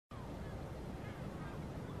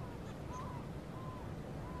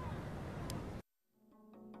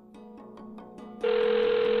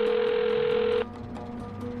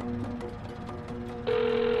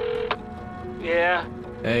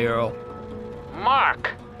Earl.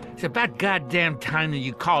 Mark! It's about goddamn time that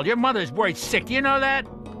you called. Your mother's worried sick, you know that?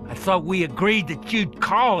 I thought we agreed that you'd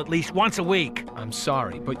call at least once a week. I'm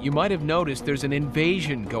sorry, but you might have noticed there's an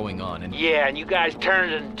invasion going on and... Yeah, and you guys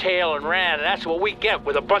turned and tail and ran, and that's what we get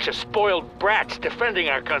with a bunch of spoiled brats defending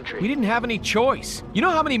our country. We didn't have any choice. You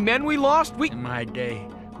know how many men we lost? In my day,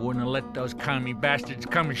 we wouldn't have let those commie bastards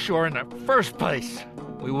come ashore in the first place.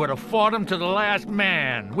 We would have fought them to the last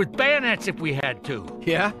man, with bayonets if we had to.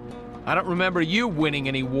 Yeah? I don't remember you winning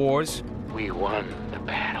any wars. We won the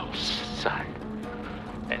battles, son.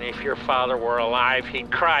 And if your father were alive,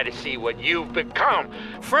 he'd cry to see what you've become.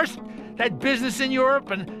 First, that business in Europe,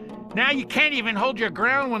 and now you can't even hold your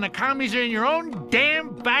ground when the commies are in your own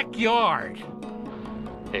damn backyard.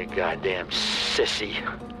 You goddamn sissy.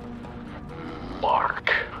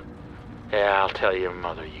 Mark. Yeah, I'll tell your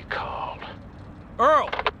mother you called. Earl!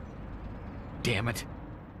 Damn it.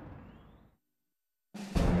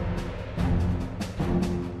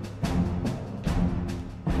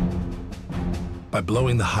 By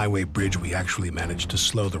blowing the highway bridge, we actually managed to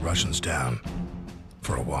slow the Russians down.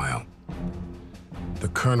 For a while. The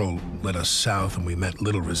colonel led us south and we met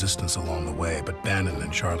little resistance along the way, but Bannon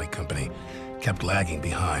and Charlie Company kept lagging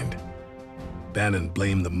behind. Bannon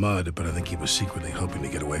blamed the mud, but I think he was secretly hoping to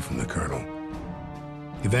get away from the colonel.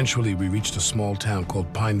 Eventually, we reached a small town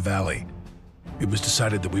called Pine Valley. It was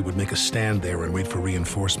decided that we would make a stand there and wait for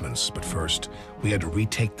reinforcements, but first, we had to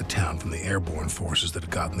retake the town from the airborne forces that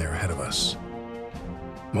had gotten there ahead of us.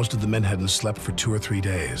 Most of the men hadn't slept for 2 or 3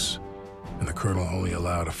 days, and the colonel only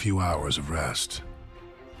allowed a few hours of rest.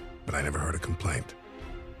 But I never heard a complaint.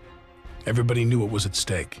 Everybody knew what was at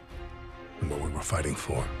stake and what we were fighting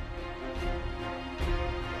for.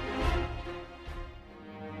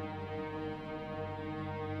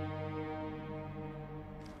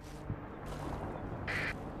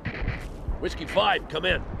 Whiskey 5, come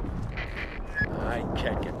in. I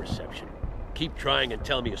can't get reception. Keep trying and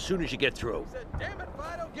tell me as soon as you get through. Damn it,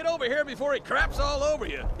 Fido, get over here before he craps all over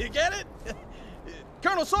you. You get it?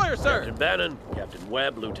 Colonel Sawyer, sir. Captain Bannon, Captain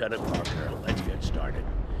Webb, Lieutenant Parker, let's get started.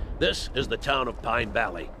 This is the town of Pine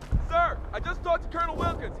Valley. Sir, I just talked to Colonel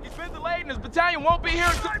Wilkins. He's been delayed and his battalion won't be here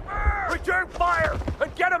until... Return fire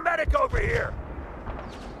and get a medic over here!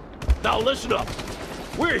 Now listen up.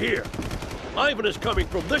 We're here. Ivan is coming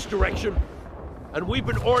from this direction, and we've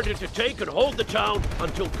been ordered to take and hold the town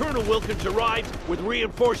until Colonel Wilkins arrives with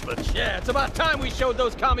reinforcements. Yeah, it's about time we showed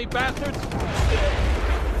those commie bastards.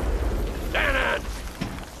 Bannon!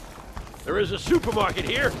 There is a supermarket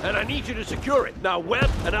here, and I need you to secure it. Now,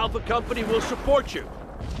 Webb and Alpha Company will support you.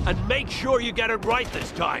 And make sure you get it right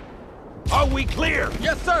this time. Are we clear?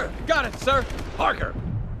 Yes, sir. Got it, sir. Parker,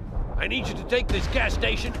 I need you to take this gas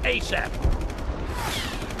station ASAP.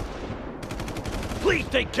 Please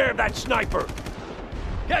take care of that sniper.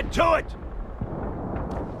 Get to it!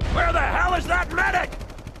 Where the hell is that medic?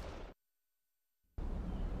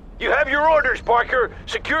 You have your orders, Parker.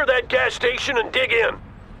 Secure that gas station and dig in.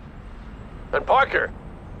 And Parker,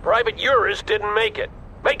 Private Uris didn't make it.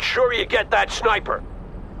 Make sure you get that sniper.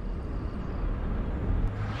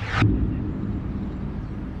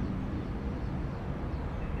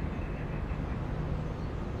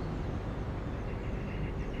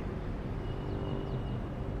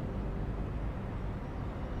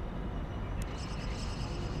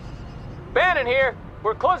 Bannon here.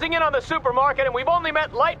 We're closing in on the supermarket and we've only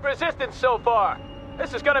met light resistance so far.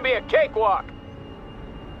 This is gonna be a cakewalk.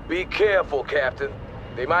 Be careful, Captain.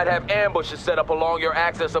 They might have ambushes set up along your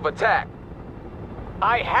axis of attack.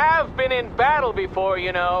 I have been in battle before,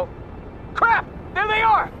 you know. Crap! There they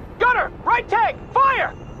are! Gunner! Right tank!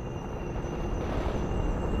 Fire!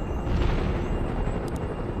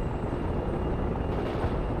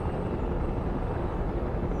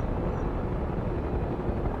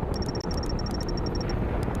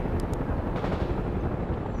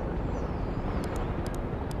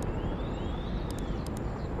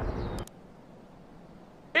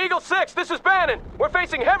 Eagle 6, this is Bannon. We're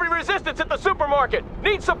facing heavy resistance at the supermarket.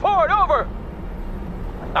 Need support, over.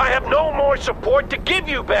 I have no more support to give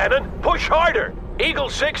you, Bannon. Push harder. Eagle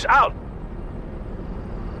 6 out.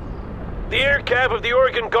 The air cav of the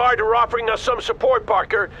Oregon Guard are offering us some support,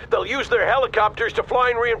 Parker. They'll use their helicopters to fly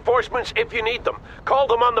in reinforcements if you need them. Call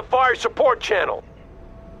them on the fire support channel.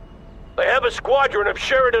 They have a squadron of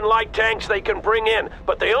Sheridan light tanks they can bring in,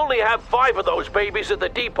 but they only have 5 of those babies at the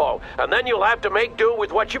depot, and then you'll have to make do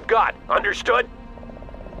with what you've got. Understood?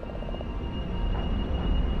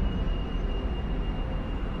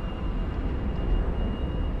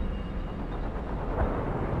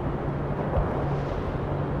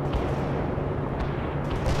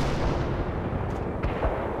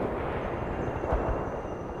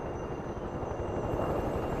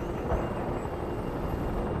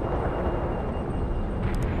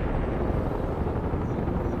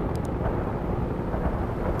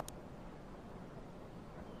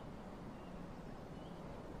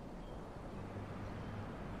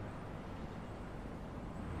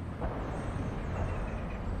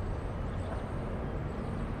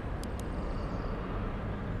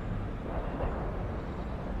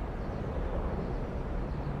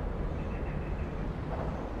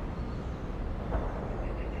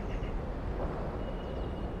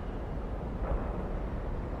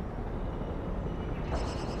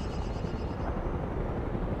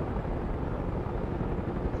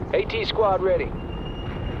 AT squad ready.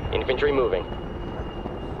 Infantry moving.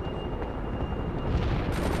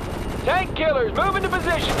 Tank killers, move into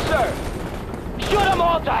position, sir. Shoot them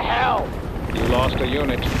all to hell! You lost a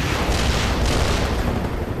unit.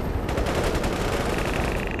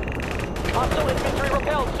 Hostile infantry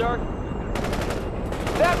repelled, sir.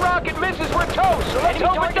 That rocket misses, we're toast, so let's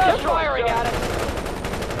hope it does firing at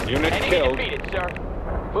us. Unit Enemy killed. defeated, sir.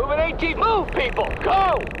 Moving AT, move, people,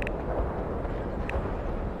 go!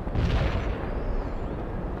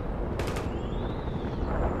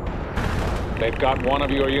 They've got one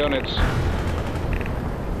of your units.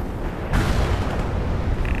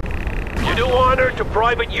 You do honor to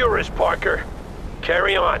Private Eurus, Parker.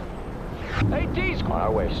 Carry on. AT squad. On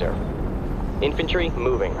our way, sir. Infantry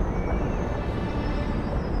moving.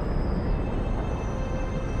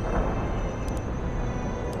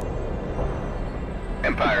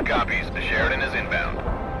 Empire copies. The Sheridan is inbound.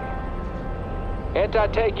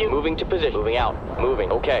 Anti-tank unit. Moving to position. Moving out.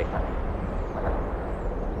 Moving. Okay.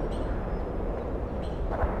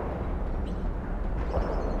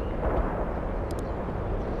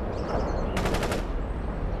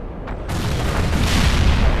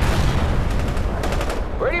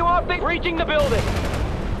 Radio optic reaching the building.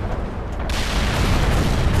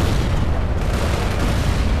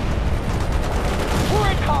 We're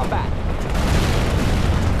in combat.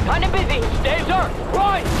 Kind of busy. Stay sir.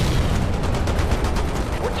 Right.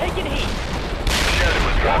 We're taking heat. Sheridan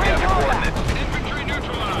was dropped We're in after combat. coordinates. Infantry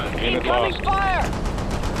neutralized. Unit Incoming lost. fire.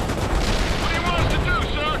 What do you want us to do,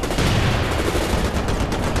 sir?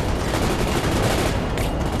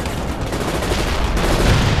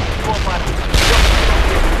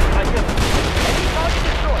 Enemy target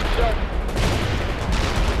destroyed, sir.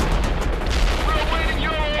 We're awaiting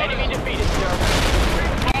your orders. Enemy defeated, sir.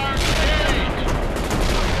 Fire engage.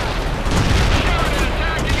 Sheridan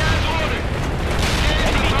attacking as ordered.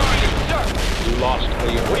 Enemy defeated, sir. You lost a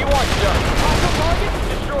unit. What do you want, sir? Hostile target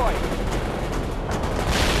destroyed.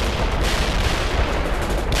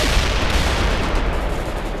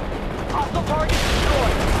 Hostile target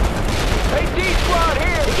destroyed. AT squad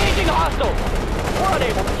here. Engaging hostile. We're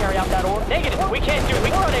unable to carry out that order. Negative. We can't do it.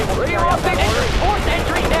 We're unable to carry out that order. Force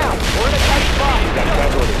entry now. We're in a tight spot.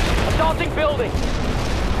 Assaulting building.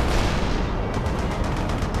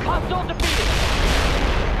 Hostile defeated.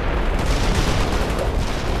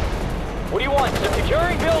 What do you want, sir?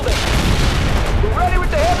 Securing building. We're ready with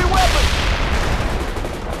the heavy weapons.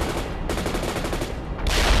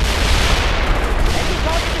 Enemy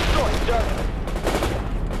target destroyed, sir.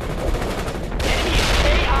 Enemy is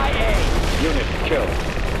KIA. Unit killed.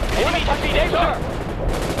 Enemy defeated, sir.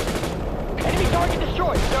 Enemy target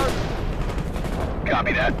destroyed, sir.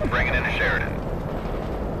 Copy that. Bringing in a Sheridan.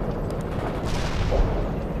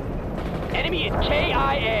 Enemy is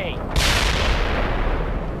KIA.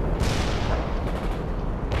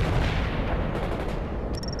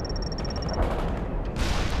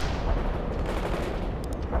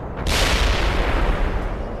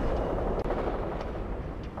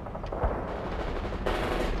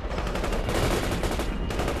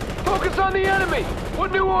 Focus on the enemy!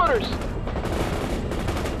 What new orders?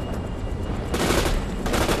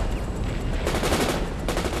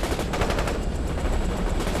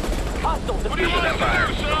 Hostile defeated. Empire.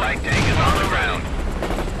 The light tank is on the ground.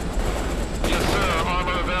 Yes, sir.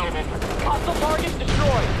 Armor available. Hostile target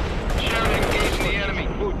destroyed. Sheridan engaging the enemy.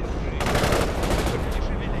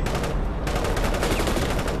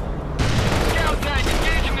 Scout tank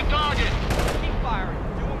engaging the target. Keep firing.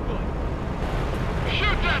 Doing good.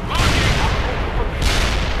 Shoot that target.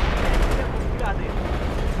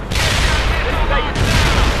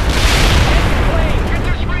 Get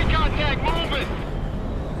this recon tank moving.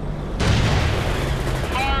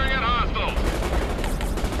 Firing at hostiles.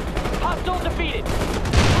 Hostile defeated.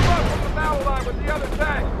 Move up from the battle line with the other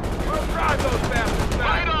tank. We'll drive those bastards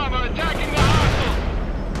Light back. armor attacking the hostiles.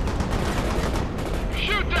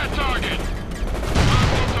 Shoot that target.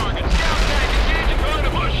 Hostile target. Scout tank engaging, going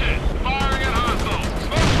to push it. Firing at hostiles.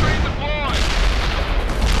 Smoke screen deployed.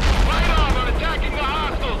 Light armor attacking the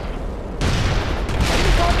hostiles.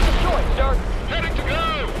 Enemy target destroyed, sir. Heading to go.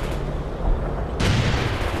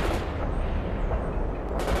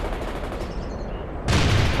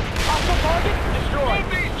 Hostile target destroyed.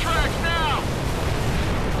 Move these tracks now.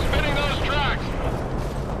 Spinning those tracks.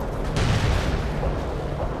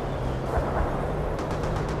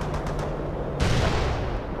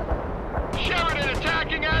 Sheridan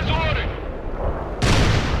attacking as ordered.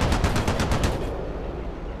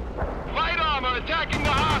 Light armor attacking the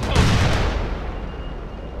hostiles.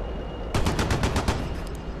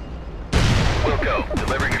 Wilco,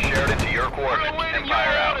 delivering a Sheridan to your We're coordinates. awaiting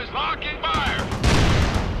Empire your out. orders. Lock and fire.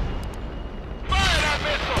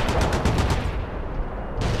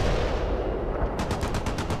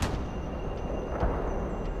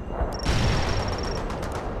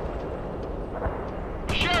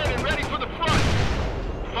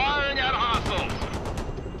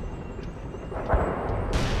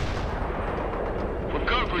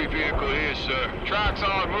 Over here, sir. Tracks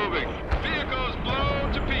are moving. Vehicles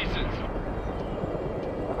blown to pieces.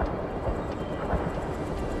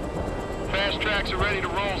 Fast tracks are ready to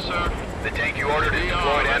roll, sir. The tank you ordered is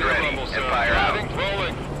deployed and ready. Rumble, And sir. fire out. Driving,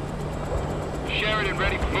 rolling. Sheridan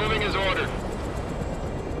ready. Moving as ordered.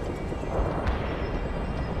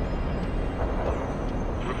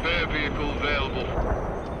 Repair vehicle available.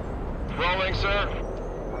 Rolling, sir.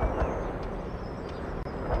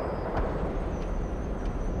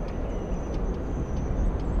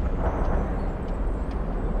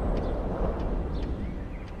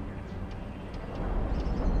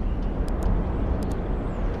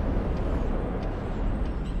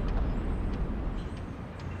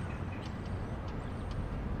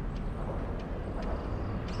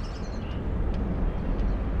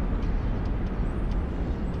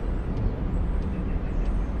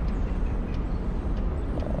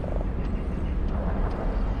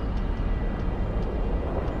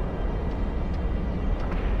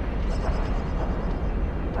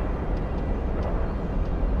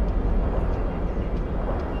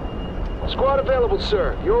 Squad available,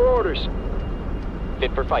 sir. Your orders.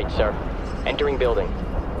 Fit for fight, sir. Entering building.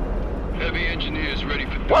 Heavy engineers ready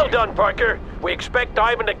for duty. Well done, Parker. We expect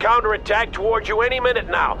Ivan to counterattack towards you any minute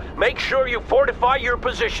now. Make sure you fortify your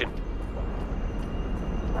position.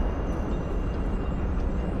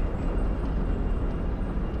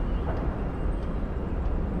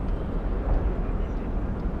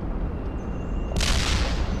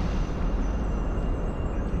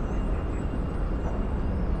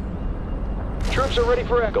 Troops are ready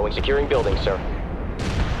for Going securing building, sir.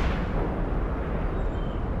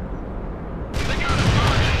 They got a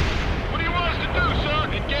target. What do you want us to do, sir?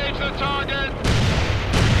 Engage the target.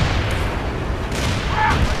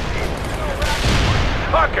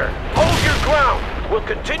 Parker, hold your ground. We'll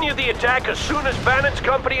continue the attack as soon as Bannon's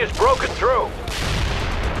company is broken through.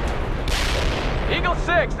 Eagle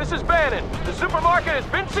 6, this is Bannon. The supermarket has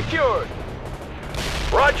been secured.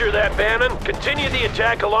 Roger that, Bannon. Continue the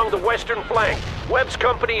attack along the western flank. Webb's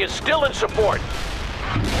company is still in support.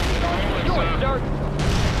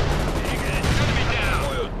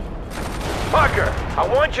 Parker, I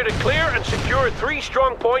want you to clear and secure 3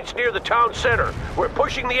 strong points near the town center. We're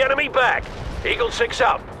pushing the enemy back. Eagle 6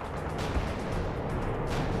 out.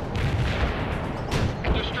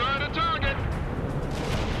 Destroy the target.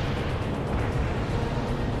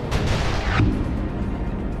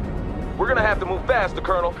 We're gonna have to move faster,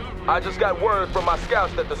 Colonel. I just got word from my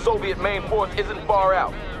scouts that the Soviet main force isn't far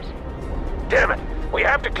out. Damn it! We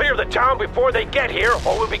have to clear the town before they get here,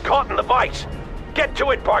 or we'll be caught in the vice. Get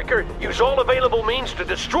to it, Parker. Use all available means to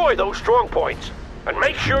destroy those strong points. And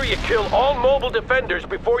make sure you kill all mobile defenders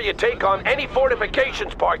before you take on any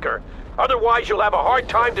fortifications, Parker. Otherwise, you'll have a hard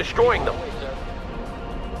time destroying them.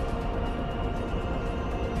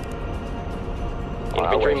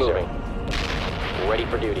 Infantry moving. Ready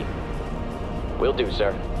for duty. Will do,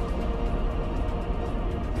 sir.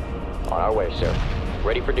 On our way, sir.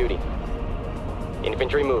 Ready for duty.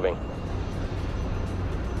 Infantry moving.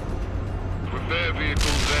 Repair vehicle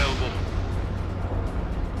available.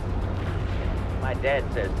 My dad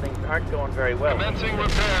says things aren't going very well. Commencing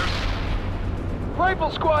repairs.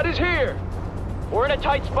 Rifle squad is here. We're in a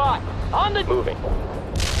tight spot. On the... Moving.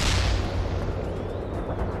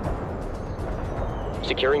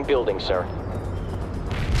 Securing building, sir.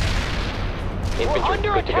 We're Infantry,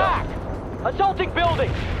 under good to attack. Assaulting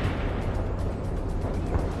building.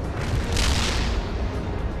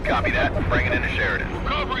 Copy that. Bring it into Sheridan.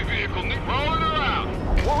 Recovery vehicle rolling around.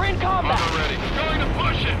 We're in combat. Armor ready. Going to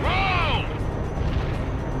push it. Roll!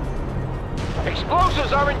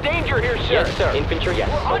 Explosives are in danger here, sir. Yes, sir. Infantry, yes.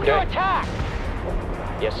 We're under Okay. attack.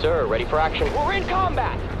 Yes, sir. Ready for action. We're in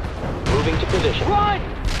combat. Moving to position. Run!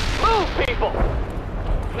 Move, people!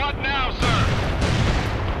 What now, sir?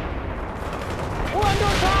 We're under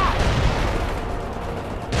attack!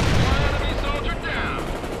 Enemy soldier down.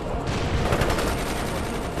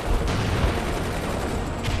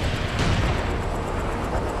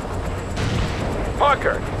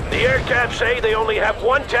 Parker, the air cabs say they only have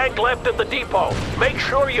 1 tank left at the depot. Make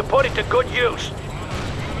sure you put it to good use.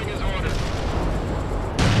 Moving as ordered.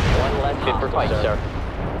 One less fit for fight, sir.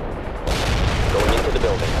 Going into the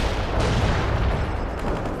building.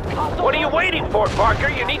 What are you waiting for, Parker?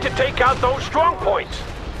 You need to take out those strong points.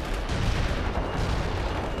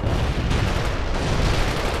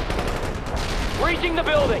 Breaching the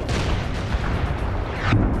building!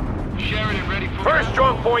 Sheridan ready for... First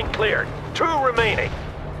strong point cleared. 2 remaining.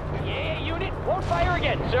 Yeah, unit, won't fire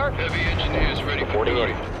again, sir. Heavy engineers ready for Reporting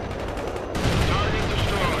duty. in. Target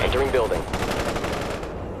destroyed. Entering building.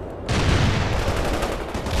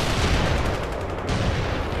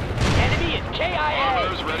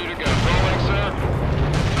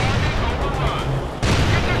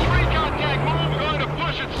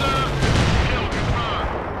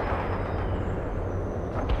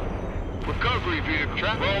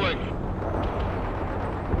 Trap rolling.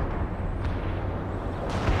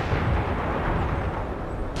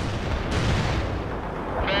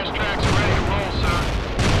 Fast tracks are ready to roll, sir.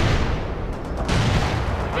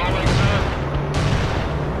 Rolling, sir.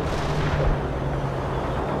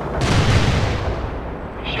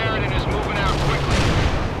 Sheridan is moving out quickly.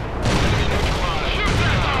 Enemy neutralized. Shoot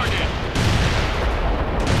that target!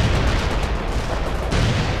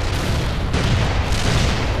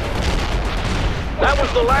 That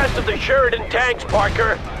was the last of the Sheridan tanks,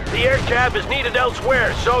 Parker. The air cav is needed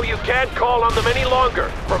elsewhere, so you can't call on them any longer.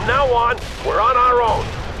 From now on, we're on our own.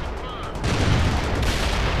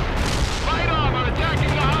 Light armor attacking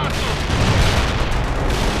the hostile.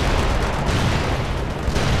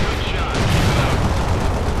 Good shot.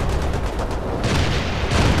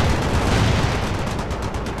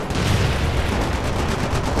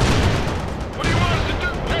 What do you want us to do?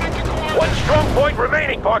 Heading to coordinates. One strong point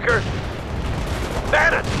remaining, Parker.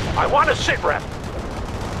 Bannon, I want a sit rep.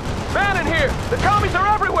 Bannon here! The commies are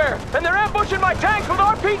everywhere, and they're ambushing my tanks with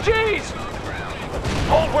RPGs!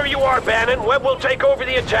 Hold where you are, Bannon. Webb will take over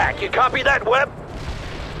the attack. You copy that, Webb?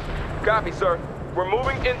 Copy, sir. We're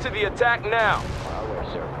moving into the attack now. Where,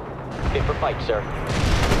 sir? Fit for fight, sir.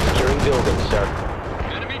 Securing buildings, sir.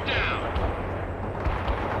 Enemy down.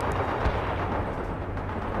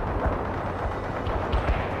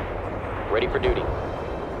 Ready for duty.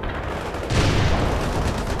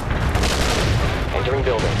 Entering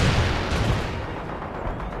building.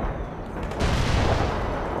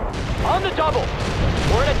 On the double!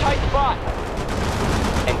 We're in a tight spot.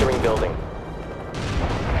 Entering building.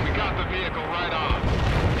 We got the vehicle right on.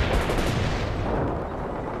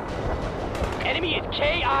 Enemy is That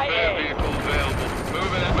KIA. vehicle available.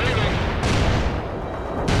 Moving and leaving.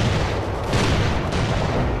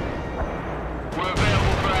 We're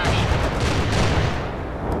available for action.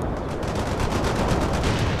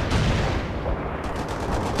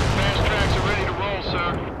 Fast tracks are ready to roll, sir.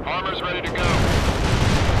 Armor's ready to go.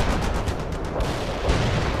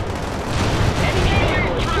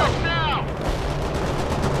 Tracks now!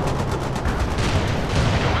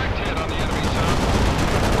 Direct hit on the enemy, sir.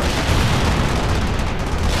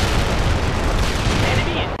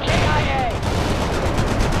 Enemy is KIA.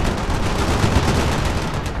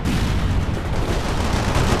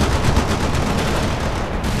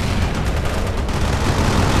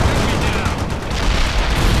 Enemy down.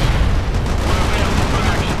 We're available for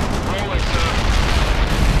action. Rolling, sir.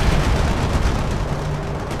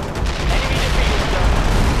 Enemy defeated, sir.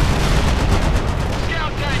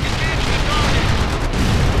 Scout tank engaged the target.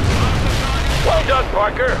 On the target. Well done,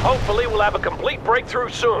 Parker. Hopefully we'll have a complete breakthrough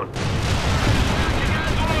soon. Acting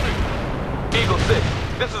as ordered. Eagle 6,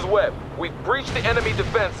 this is Webb. We've breached the enemy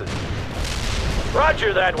defenses.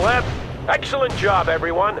 Roger that, Webb. Excellent job,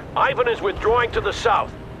 everyone. Ivan is withdrawing to the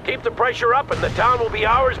south. Keep the pressure up and the town will be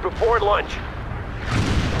ours before lunch.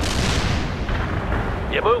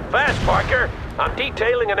 You move fast, Parker. I'm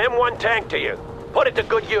detailing an M1 tank to you. Put it to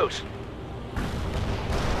good use.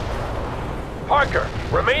 Parker,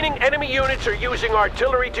 remaining enemy units are using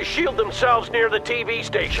artillery to shield themselves near the TV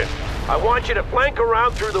station. I want you to flank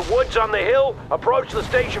around through the woods on the hill, approach the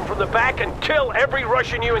station from the back, and kill every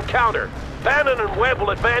Russian you encounter. Bannon and Webb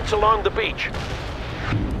will advance along the beach.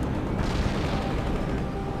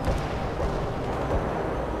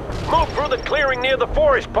 Move through the clearing near the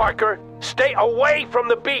forest, Parker. Stay away from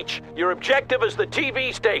the beach. Your objective is the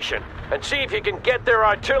TV station. And see if you can get their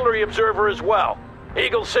artillery observer as well.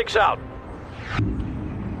 Eagle 6 out.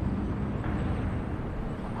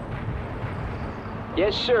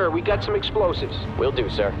 Yes, sir. We got some explosives. Will do,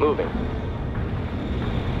 sir. Moving.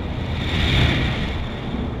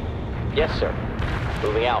 Yes, sir.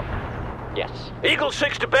 Moving out. Yes. Eagle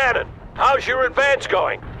 6 to Bannon. How's your advance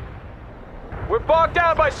going? We're bogged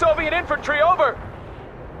down by Soviet infantry, over!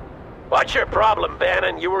 What's your problem,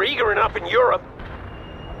 Bannon? You were eager enough in Europe.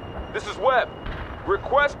 This is Webb.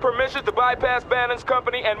 Request permission to bypass Bannon's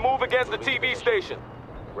company and move against the TV station.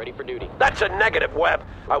 Ready for duty. That's a negative, Webb.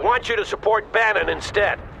 I want you to support Bannon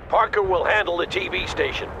instead. Parker will handle the TV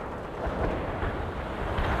station.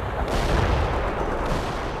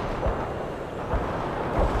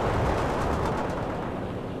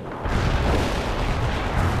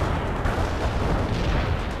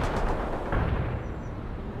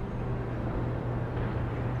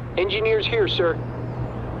 Engineers here, sir.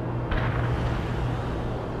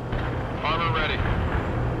 Armor ready.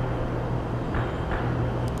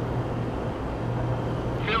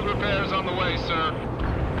 Field repairs on the way, sir.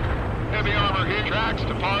 Heavy armor here. Tracks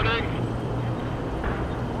departing.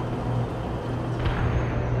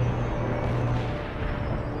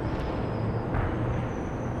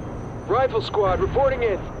 Rifle squad, reporting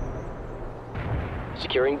in.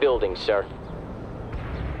 Securing buildings, sir.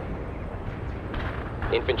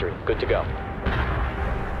 Infantry, good to go.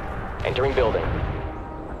 Entering building.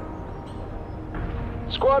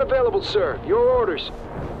 Squad available, sir. Your orders.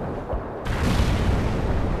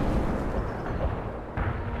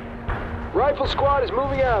 Rifle squad is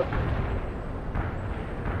moving out.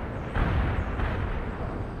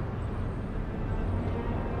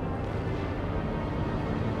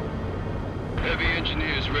 Heavy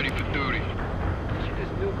engineers ready for duty. You should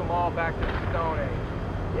just nuke them all back to the Stone Age.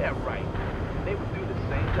 Yeah, right. They would do the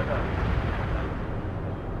same to us.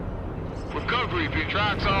 Recovery, if your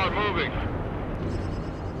tracks are moving.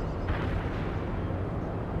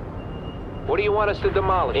 What do you want us to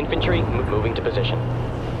demolish? Infantry, moving to position.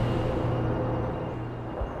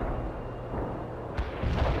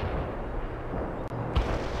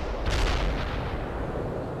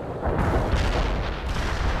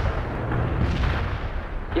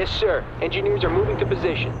 Yes, sir. Engineers are moving to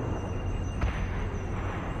position.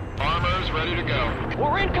 Armor's ready to go.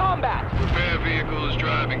 We're in combat! Repair vehicle is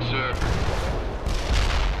driving, sir.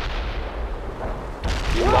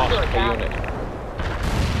 You lost a unit.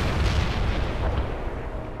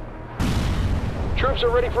 Troops are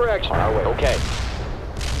ready for action. On our way. Okay.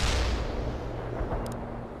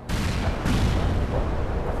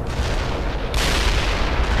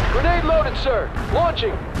 Grenade loaded, sir.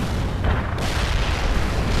 Launching.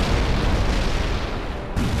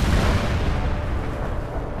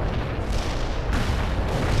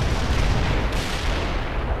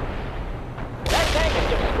 That tank is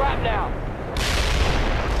just scrap now.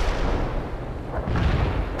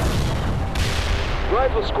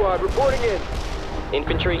 Rifle squad reporting in.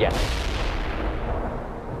 Infantry, yes.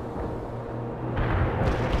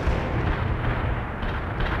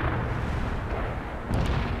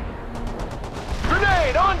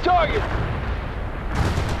 Grenade on target!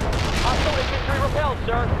 Hostile infantry repelled,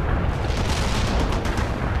 sir.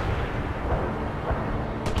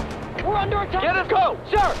 We're under attack! Get us go!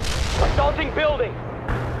 Sir! Assaulting building!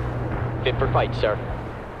 Fit for fight, sir.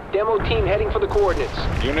 Demo team heading for the coordinates.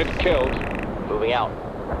 Unit killed. Moving out.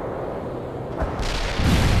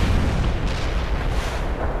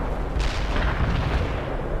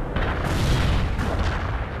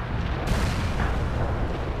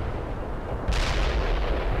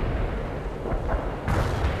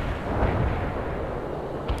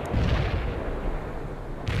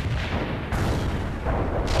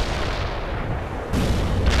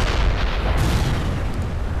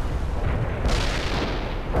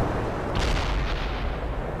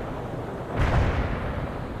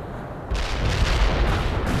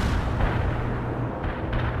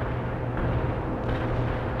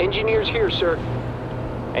 Engineers here, sir.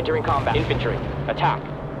 Entering combat. Infantry, attack.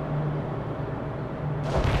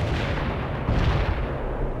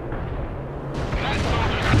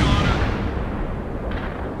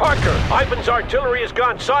 Parker, Ivan's artillery has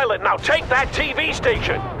gone silent. Now take that TV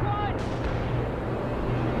station.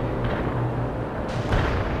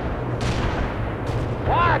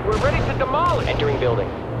 What? We're ready to demolish. Entering building.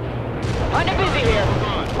 Kinda busy here.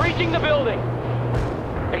 Breaching the building.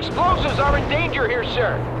 Explosives are in danger here,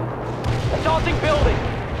 sir. Assaulting building.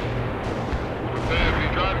 Repair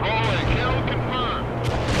vehicle rolling. Kill confirmed.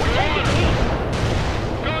 We're taking heat.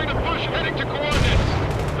 Going to push, heading to coordinates.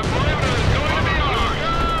 The perimeter is going to be ours.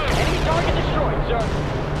 Enemy target destroyed, sir.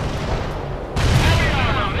 Heavy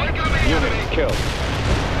armor. Incoming enemy. Killed.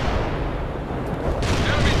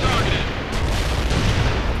 Enemy targeted.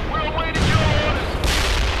 We're awaiting your orders.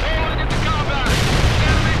 Rolling into combat.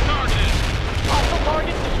 Enemy targeted. Hostile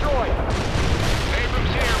target destroyed.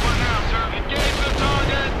 Abrams here. What now, sir? Engage the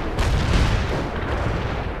target.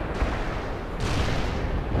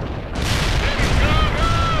 Ready, go,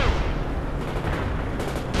 go!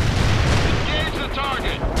 Engage the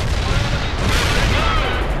target.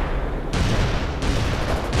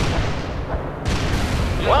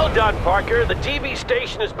 Well done, Parker. The TV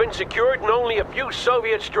station has been secured and only a few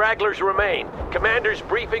Soviet stragglers remain. Commander's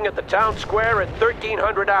briefing at the town square at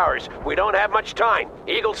 1300 hours. We don't have much time.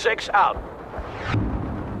 Eagle 6 out.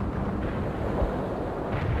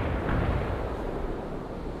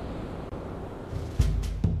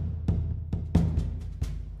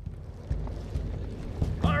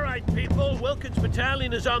 All right, people. Wilkins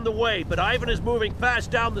Battalion is on the way, but Ivan is moving fast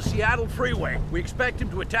down the Seattle freeway. We expect him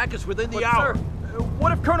to attack us within the hour. Sir,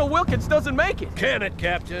 what if Colonel Wilkins doesn't make it? Can it,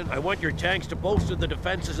 Captain? I want your tanks to bolster the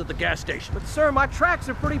defenses at the gas station. But sir, my tracks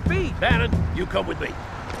are pretty beat. Bannon, you come with me.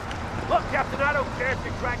 Look, Captain, I don't care if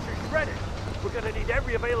your tracks are shredded. We're gonna need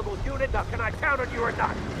every available unit. Now, can I count on you or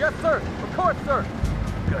not? Yes, sir. Of course, sir.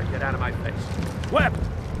 Good, get out of my face. Webb,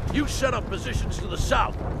 you set up positions to the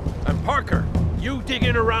south. And Parker, you dig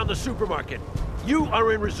in around the supermarket. You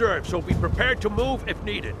are in reserve, so be prepared to move if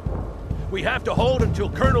needed. We have to hold until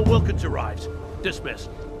Colonel Wilkins arrives. Dismissed.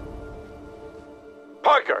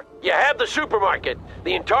 Parker, you have the supermarket.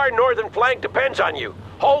 The entire northern flank depends on you.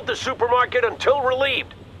 Hold the supermarket until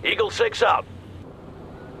relieved. Eagle 6 out.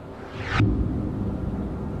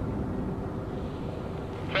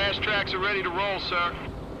 Fast tracks are ready to roll, sir.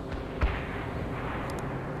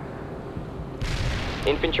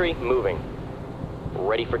 Infantry moving.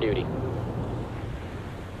 Ready for duty.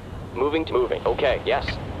 Moving to moving. Okay, yes.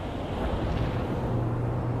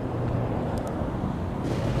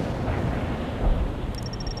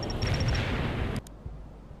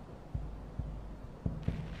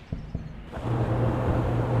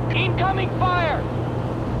 Incoming fire!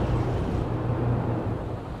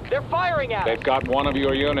 They're firing at us! They've got one of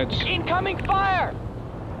your units. Incoming fire!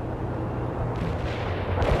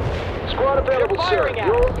 Squad available, sir.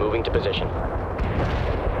 Moving to position.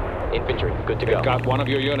 Infantry, good to go. They've got one of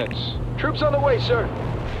your units. Troops on the way, sir.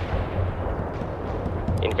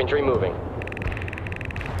 Infantry moving.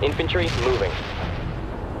 Infantry moving.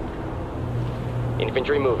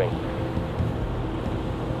 Infantry moving.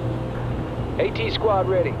 AT squad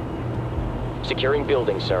ready. Securing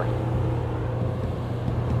buildings, sir.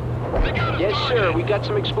 Yes, sir. We got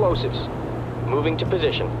some explosives. Moving to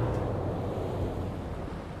position.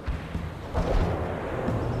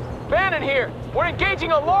 Bannon here! We're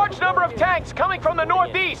engaging a large number of tanks coming from the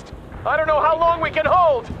northeast! I don't know how long we can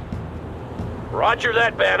hold! Roger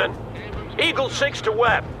that, Bannon. Eagle 6 to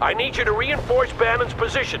Webb. I need you to reinforce Bannon's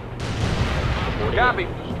position. Copy.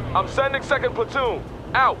 I'm sending second platoon.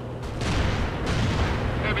 Out.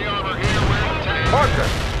 Heavy armor here, we're in tank. Parker,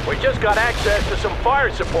 we just got access to some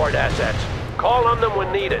fire support assets. Call on them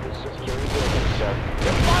when needed. Securing buildings, sir.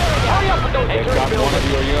 Hurry up with those They've got one of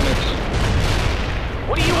your units.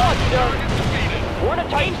 What do you want, sir? We're in a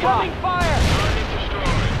tight spot. Incoming fire! Target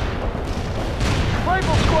destroyed.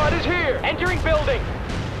 Rifle squad is here! Entering building!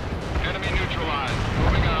 Enemy neutralized.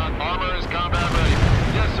 Moving on. Armor is combat ready.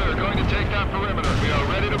 Yes, sir. Going to take that perimeter. We are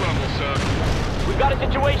ready to rumble, sir. We've got a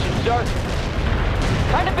situation, sir.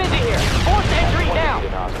 Kind of busy here. Forced entry now.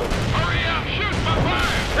 Hurry up! Shoot my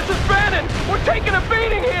fire! This is Bannon! We're taking a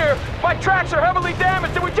beating here! My tracks are heavily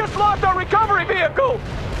damaged and we just lost our recovery vehicle!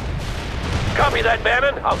 Copy that,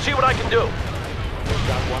 Bannon. I'll see what I can do.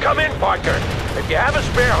 Come in, Parker. If you have a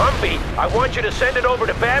spare Humvee, I want you to send it over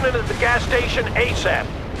to Bannon at the gas station ASAP.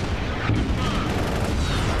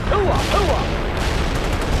 Hooah! Hooah!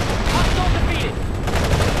 Hostile defeated.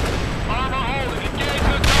 Armor holding. Engage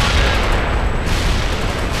the target.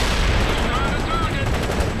 Destroy the target.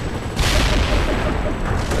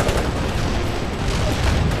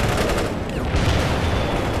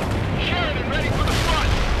 Sheridan ready for the front.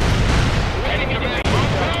 Heading to me.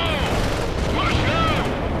 Push down.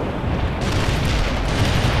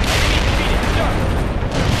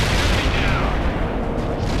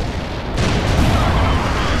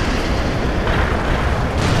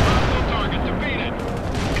 Hostile target defeated.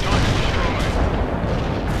 Target destroyed.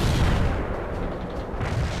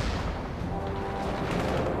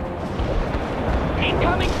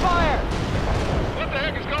 Incoming fire! What the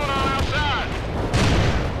heck is going on outside?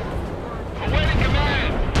 Awaiting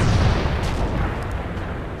command.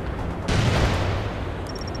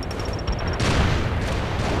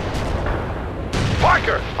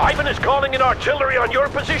 Parker, Ivan is calling in artillery on your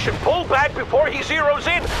position. Pull back before he zeroes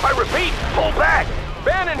in. I repeat, pull back.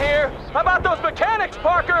 Bannon here! How about those mechanics,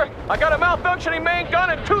 Parker? I got a malfunctioning main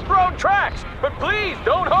gun and two thrown tracks! But please,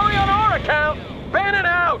 don't hurry on our account! Bannon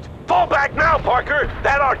out! Fall back now, Parker.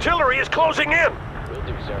 That artillery is closing in. Will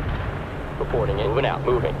do, sir. Reporting in. Moving out.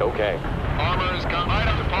 Moving. Okay. Armor is combat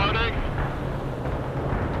departing.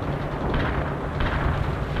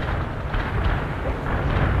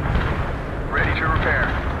 Ready to repair.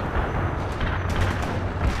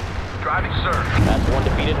 Driving, sir. That's one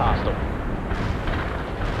defeated hostile.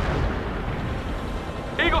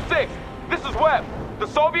 Eagle 6, this is Webb. The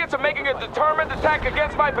Soviets are making a determined attack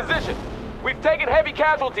against my position. We've taken heavy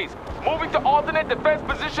casualties. Moving to alternate defense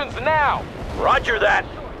positions now. Roger that.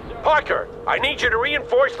 Parker, I need you to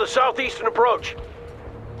reinforce the southeastern approach.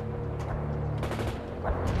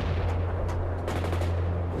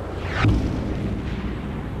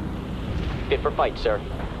 Fit for fight, sir.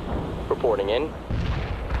 Reporting in.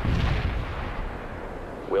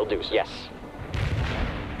 Will do, yes.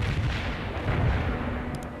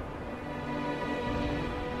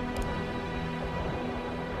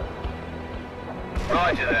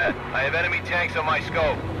 Roger that. I have enemy tanks on my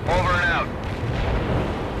scope. Over and out.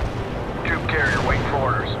 Troop carrier waiting for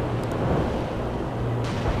orders.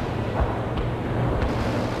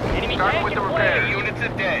 Starting with the repair. Units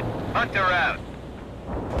are dead. Hunt her out.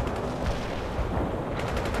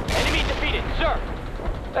 Enemy defeated, sir.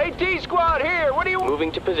 AT squad here. What do you...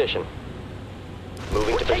 Moving to position.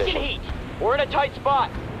 Moving to Taking position. heat. We're in a tight spot.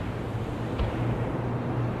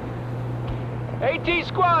 AT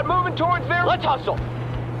squad moving towards their... Let's hustle.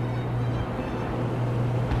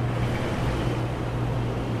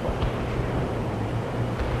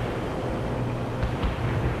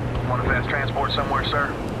 Want a fast transport somewhere, sir?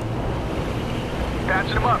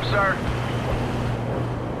 Patching them up, sir.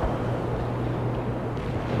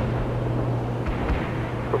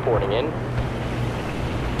 Reporting in.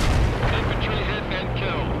 Infantry hit and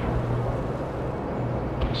killed.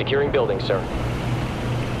 Securing building, sir. Good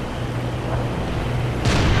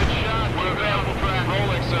shot. We're available for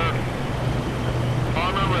rolling, sir.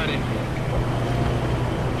 Armor ready.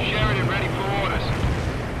 Sheridan ready for orders.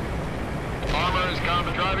 Armor is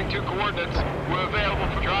combat driving to coordinates. We're available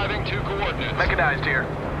for driving to coordinates. Mechanized here.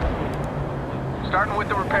 Starting with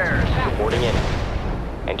the repairs. Reporting in.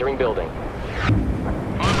 Entering building.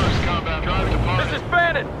 Armor is combat driving to This is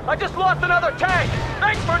Bannon. I just lost another tank.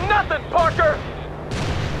 Thanks for nothing, Parker.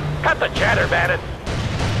 Cut the chatter, Bannon.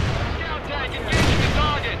 Scout tank engaging the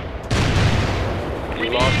target. We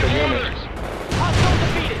lost a unit. Orders. Hostile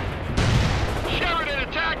defeated. Sheridan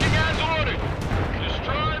attacking as ordered.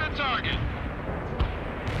 Destroy the target.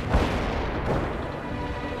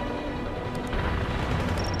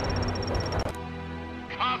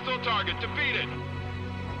 Hostile target defeated.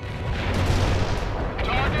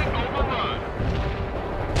 Target overrun.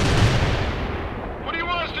 What do you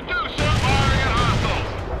want us to do, sir? Firing at hostiles.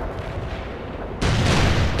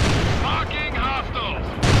 Marking hostiles.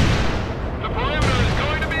 The perimeter is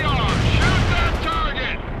going to be armed. Shoot that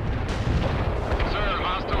target. Sir,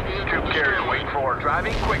 hostile vehicle Troop carrier destroyed. waiting for.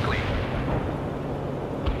 Driving quickly.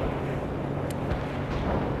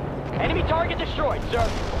 Enemy target destroyed, sir.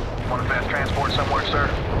 Want a fast transport somewhere, sir?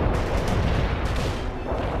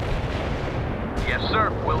 Yes, sir.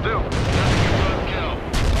 Will do. Kill.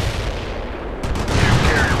 Troop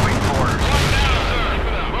carrier waiting for orders. One down, sir.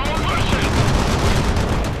 Roll pushing.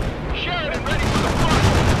 Sheridan ready for the front.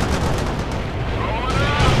 Rolling it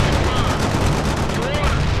out. To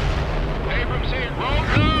order. Abrams here. Roll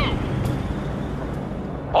two.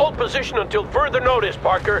 Hold position until further notice,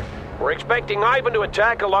 Parker. We're expecting Ivan to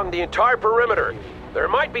attack along the entire perimeter. There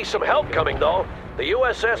might be some help coming, though. The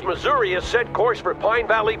USS Missouri has set course for Pine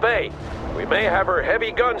Valley Bay. We may have her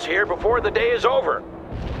heavy guns here before the day is over.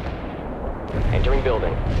 Entering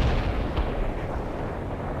building.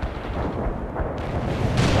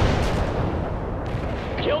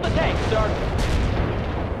 Kill the tank, sir.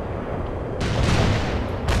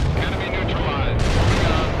 Enemy neutralized. Moving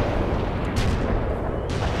on.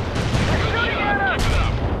 Good shot. Keep it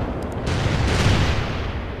up.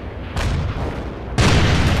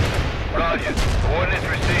 Roger. Coordinates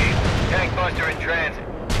received. Tank buster in transit.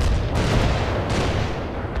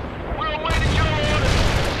 We're awaiting your orders.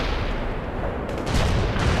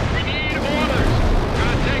 We need orders.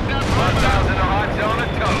 Gonna take that part Hostiles in out. the hot zone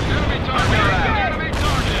and toast. Enemy target. Enemy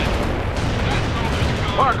target. That soldier's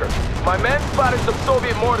gone. Parker, my men spotted some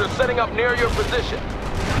Soviet mortars setting up near your position.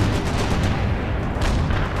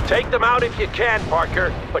 Take them out if you can,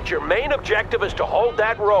 Parker, but your main objective is to hold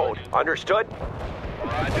that road. Understood?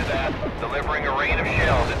 Roger that. Delivering a rain of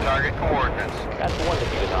shells at target coordinates. That's one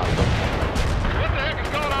defeated hostile. What the heck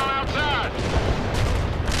is going on outside?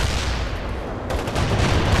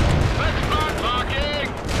 Let's start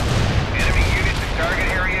talking. Enemy units in target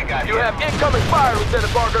area got You have incoming fire,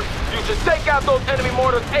 Lieutenant Parker. You should take out those enemy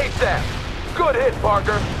mortars ASAP. Good hit,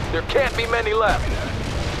 Parker. There can't be many left.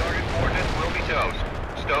 Target coordinates will be toast.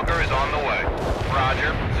 Stoker is on the way.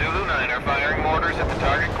 Roger. Zulu 9 are firing mortars at the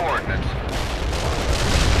target coordinates.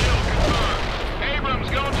 Kill confirmed. Abrams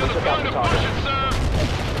going to the front to push it, sir.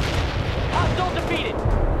 Hostile defeated.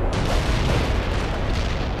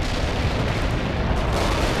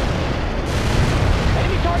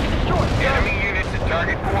 Enemy target destroyed, sir. Enemy units at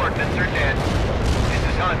target coordinates are dead. This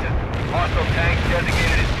is Hunter. Hostile tanks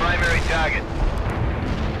designated as primary target.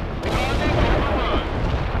 Target overrun.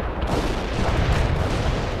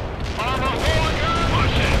 Armor holding gun.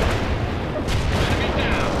 Push it. Enemy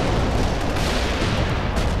down.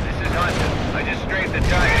 This is Hunter. I just strafed the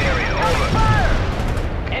target area. Over.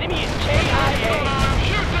 Enemy is KIA.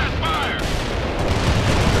 Shoot that fire.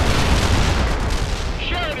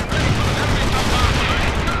 Sheridan ready for the enemy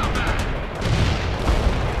combat.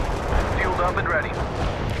 Fueled up and ready.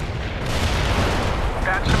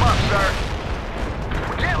 Patch them up, sir.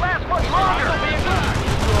 We can't last much longer.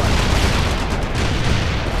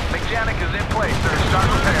 Mechanic is in place, sir. Start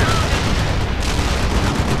repairs.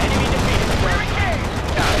 Enemy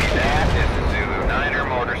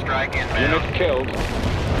Both killed.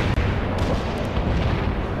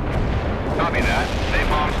 Copy that.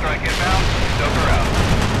 Napalm strike inbound. Stoker out.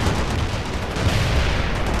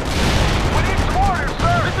 We need some orders,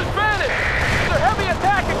 sir! This is Bannon! It's a heavy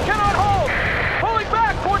attack and cannot hold! Pulling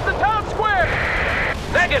back towards the town square!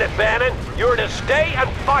 Negative, Bannon. You're to stay and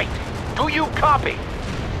fight. Do you copy?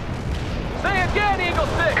 Say again, Eagle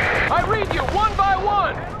 6! I read you one by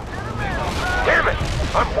one! Damn it!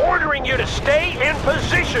 I'm ordering you to stay in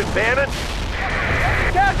position, Bannon!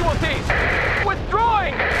 Casualties!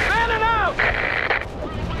 Withdrawing! Bannon out!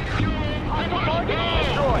 Target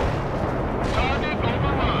Destroyed. Target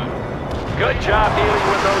overrun. Good job dealing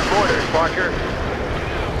with those mortars, Parker.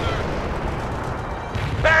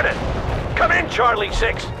 Bannon! Come in, Charlie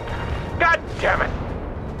 6! God damn it!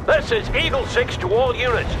 This is Eagle 6 to all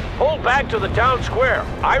units. Pull back to the town square.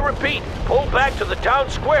 I repeat, pull back to the town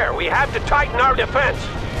square. We have to tighten our defense.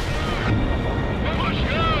 Push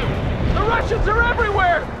go. The Russians are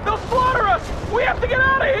everywhere! They'll slaughter us! We have to get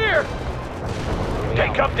out of here!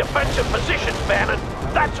 Take up defensive positions, Bannon.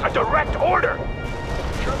 That's a direct order.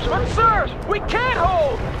 But sir, we can't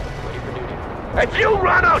hold! If you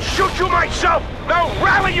run, I'll shoot you myself. Now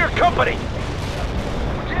rally your company. We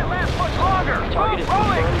can't last much longer! Target is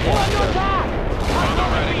Rolling! confirmed. We're under attack!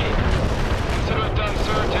 Hostile ready. Consider it done,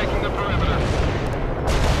 sir. Taking the perimeter.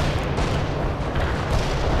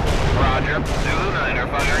 Roger. Zulu 9 are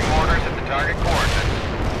firing mortars at the target coordinates.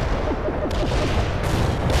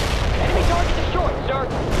 Enemy target destroyed, sir.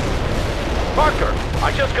 Parker,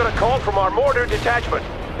 I just got a call from our mortar detachment.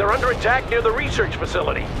 They're under attack near the research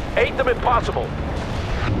facility. Aid them if possible.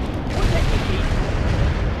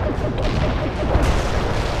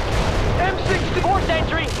 M6 to force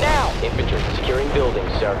entry, now. Infantry securing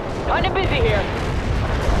buildings, sir. Kinda busy here.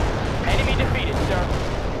 Enemy defeated, sir.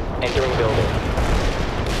 Entering building.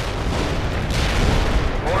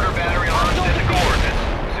 Mortar battery launched at the coordinates.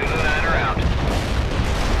 Zulu 9 are out.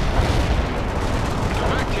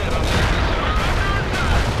 Direct hit on their missiles.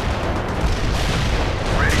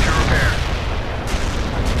 Ready to repair.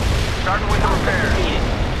 Starting with the repairs.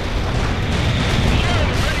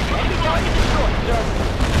 Enemy target destroyed, sir.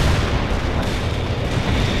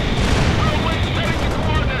 Railway heading to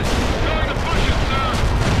coordinates. Going to push it, sir.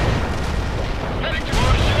 Heading to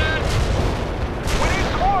our shed. We need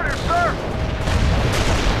some orders, sir!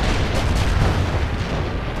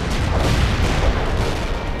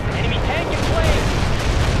 Enemy tank in flames.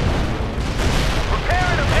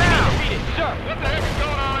 Repairing them Enemy now! defeated, sir. What the heck is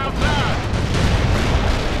going on outside?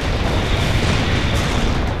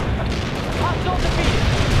 Hostile defeated.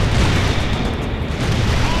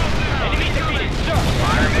 Enemy defeated, sir.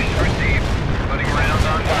 Fire mission received. Putting rounds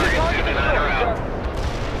on target. Zulu 9 are out.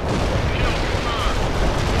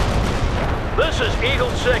 This is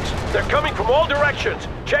Eagle 6. They're coming from all directions.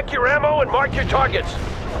 Check your ammo and mark your targets.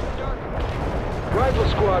 Rifle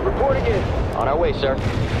squad, reporting in. On our way, sir.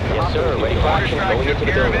 Yes, sir. Ready for Mortar action. strike Going took into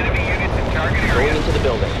the care of building. enemy units in target Going area. into the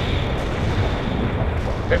building.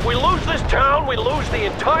 If we lose this town, we lose the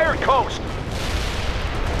entire coast.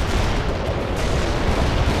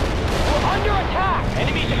 We're under attack.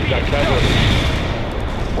 Enemy defeated, sir.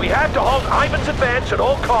 We have to halt Ivan's advance at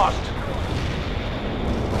all costs.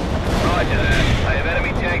 Roger that. I have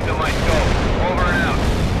enemy tanks on my scope. Over and out.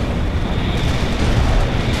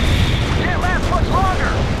 Can't last much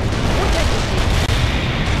longer!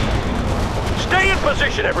 Stay in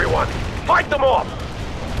position, everyone. Fight them off.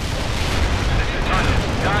 This is Hunter.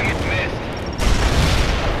 Target missed.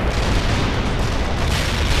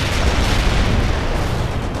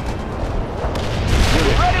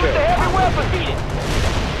 Ready with the heavy weapon!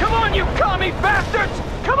 Come on, you commie bastards!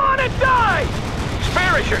 Come on and die!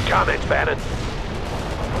 Spare us your comments, Bannon.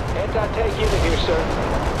 Anti-tank unit here, sir.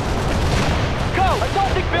 Go!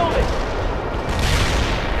 Assaulting building!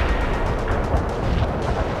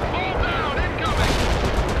 Hold down. Incoming.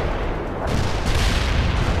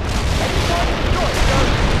 Enemy target destroyed, sir.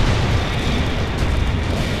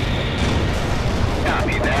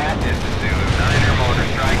 Copy that. This is Zulu 9er mortar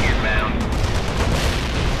strike inbound.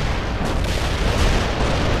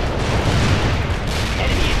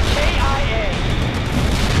 Enemy is KIA.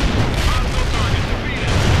 Hostile target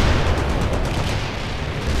defeated.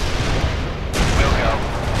 Wilco.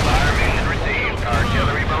 Fire mission received.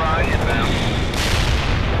 Artillery barrage inbound.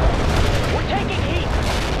 We're taking heat.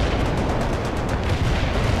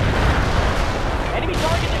 Enemy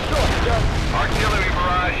target destroyed, sir. Artillery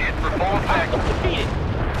barrage hit for full effect. Hostile defeated.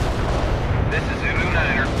 This is Zulu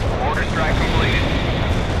 9er. Mortar strike completed.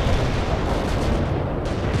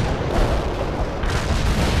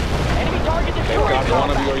 Enemy target destroyed. Got one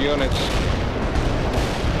of your units.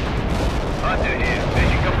 Hunter here.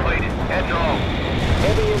 Mission complete. deployed. Head to home.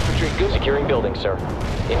 Heavy infantry, good. Securing building, sir.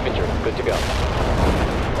 Infantry, good to go.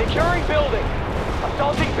 Securing building.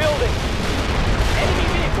 Assaulting building. Enemy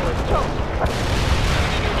vehicle is toast.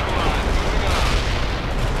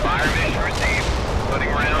 Fire mission received. Putting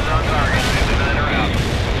rounds on target. Zulu 9 are out.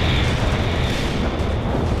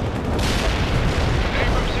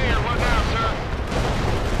 Abrams here. What now, sir?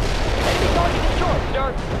 Enemy target destroyed, sir.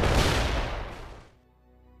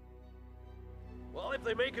 Well, if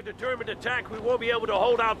they make a determined attack, we won't be able to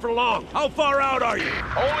hold out for long. How far out are you?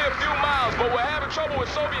 Only a few miles, but we're having trouble with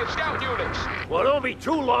Soviet scout units. Well, don't be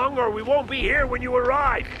too long, or we won't be here when you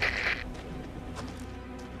arrive.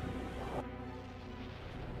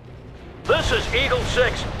 This is Eagle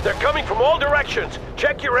 6. They're coming from all directions.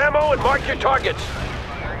 Check your ammo and mark your targets.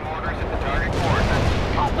 Firing orders at the target coordinates.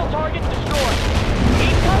 Hostile target destroyed.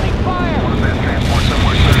 Incoming fire. Best transport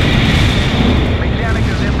somewhere, sir. Mechanic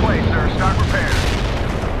is in place, sir. Start repairs.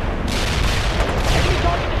 Enemy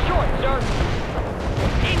target destroyed, sir.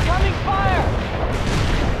 Incoming fire.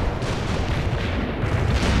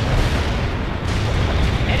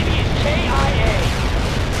 Enemy is KIA.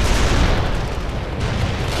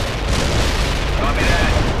 Copy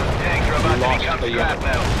that. Tanks are about to become strapped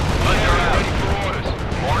now. Under out. Ready for orders.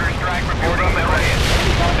 Mortar strike reporting Meridian.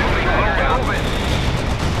 Zulu 9 are out.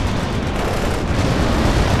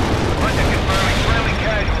 London confirming friendly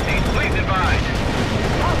casualties. Please advise.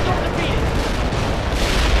 Hostile defeated.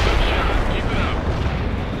 Good shot. Keep it up.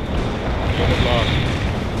 Unit lost.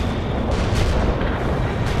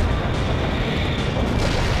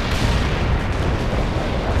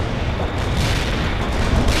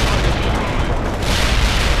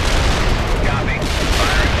 Copy.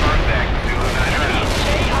 Firing contact. Zulu 9 are out.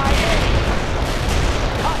 KIA.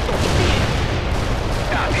 Hostile defeated.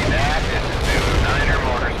 Copy that. This is Zulu 9er.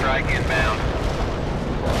 Mortar strike inbound.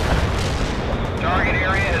 Target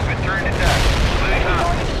area has been turned to dust. Including Enemy hostiles.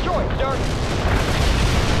 target destroyed, sir.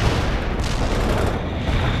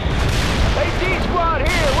 Hey, D-Squad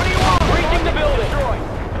here. What do you want? Breaching the building. Destroyed.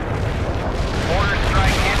 Mortar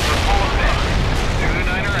strike in for full effect. Zulu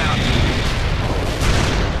 9 are out.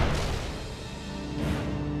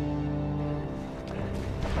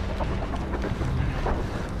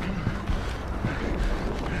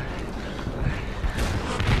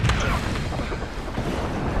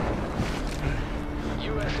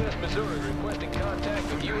 USS Missouri requesting contact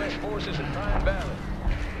with U.S. forces in Pine Valley.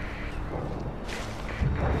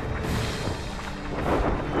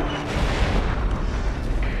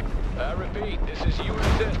 I repeat, this is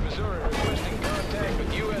USS Missouri requesting contact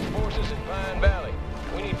with U.S. forces in Pine Valley.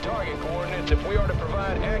 We need target coordinates if we are to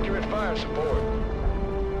provide accurate fire support.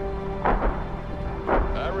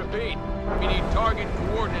 I repeat, we need target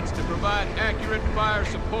coordinates to provide accurate fire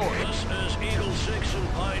support. This is Eagle 6 in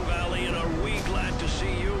Pine Valley, and are we glad to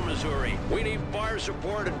see you, Missouri. We need fire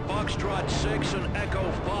support at Foxtrot 6 and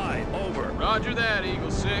Echo 5. Over. Roger that,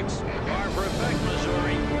 Eagle 6. Fire for effect,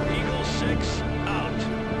 Missouri. Eagle 6, out.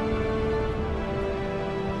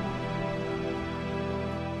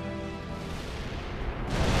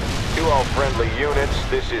 To all friendly units,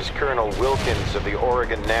 this is Colonel Wilkins of the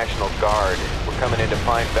Oregon National Guard. We're coming into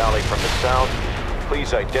Pine Valley from the south.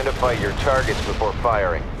 Please identify your targets before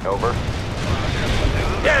firing. Over.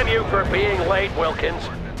 Damn you for being late, Wilkins.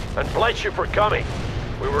 And bless you for coming.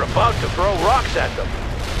 We were about to throw rocks at them.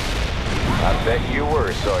 I bet you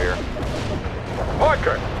were, Sawyer.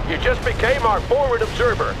 Parker, you just became our forward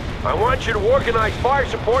observer. I want you to organize fire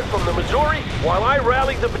support from the Missouri while I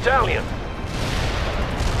rally the battalion.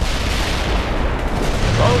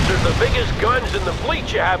 Those are the biggest guns in the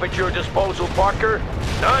fleet you have at your disposal, Parker.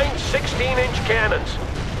 9 16-inch cannons.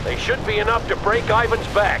 They should be enough to break Ivan's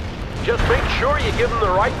back. Just make sure you give them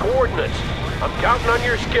the right coordinates. I'm counting on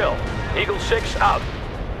your skill. Eagle 6 out.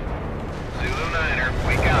 Zulu 9er,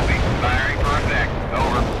 we copy. Firing for effect.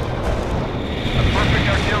 Over. A perfect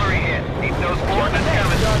artillery hit. Keep those coordinates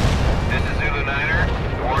coming. This is Zulu 9er.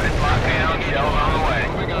 Coordinates locked down. Shells on the way.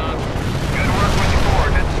 Moving on. Good work with the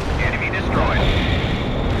coordinates. Enemy destroyed.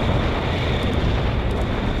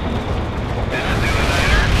 This is Zulu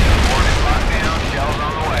 9er. Coordinates locked down. Shells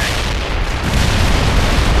on the way.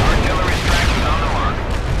 Artillery strike is on the mark.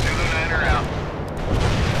 Zulu 9er out.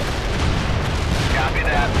 Copy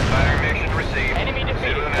that. Fire mission received. Enemy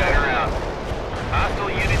defeated. Zulu 9er out.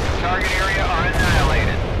 Hostile units in target area are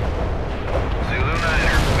annihilated. Zulu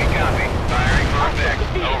 9er, we copy. Firing for effect.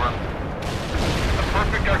 Over. A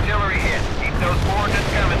perfect artillery hit. Keep those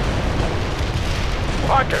coordinates coming.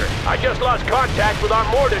 Parker, I just lost contact with our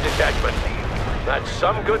mortar detachment. That's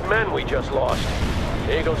some good men we just lost.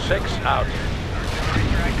 Eagle 6 out. Artillery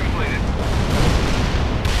strike completed.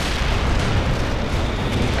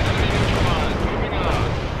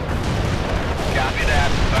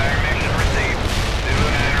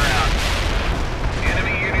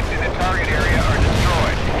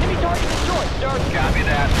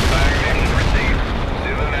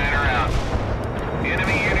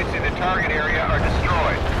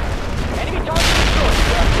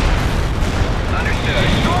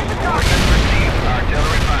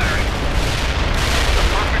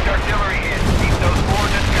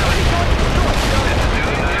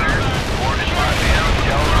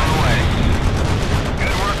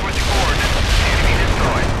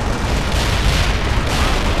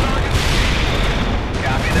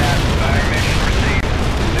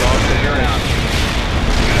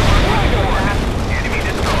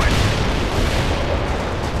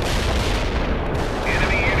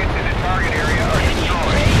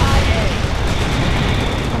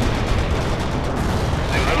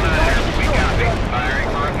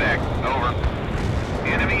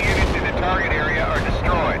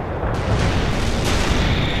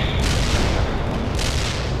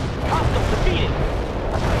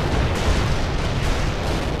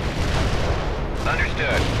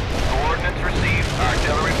 Understood. Coordinates received.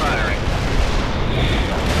 Artillery firing.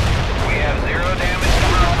 We have 0 damage to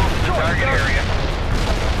hostiles in the target area.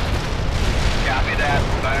 Copy that.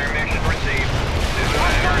 Fire mission received. Zulu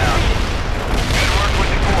Niner out. Good work with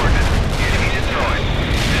the coordinates. Enemy destroyed.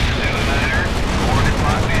 This is Zulu Niner. Coordinates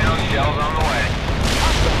locked down. Shells on the way.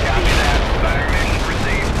 Copy that. Fire mission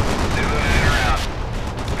received. Zulu Niner out.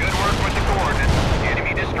 Good work with the coordinates.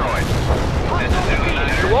 Enemy destroyed. This is Zulu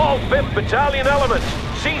Niner. To all 5th Battalion elements,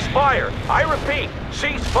 cease fire. I repeat,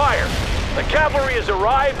 cease fire. The cavalry has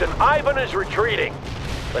arrived and Ivan is retreating.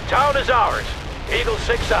 The town is ours. Eagle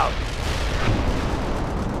 6 out.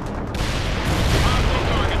 Hostile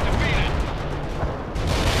target defeated.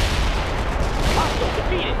 Hostile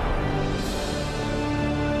defeated.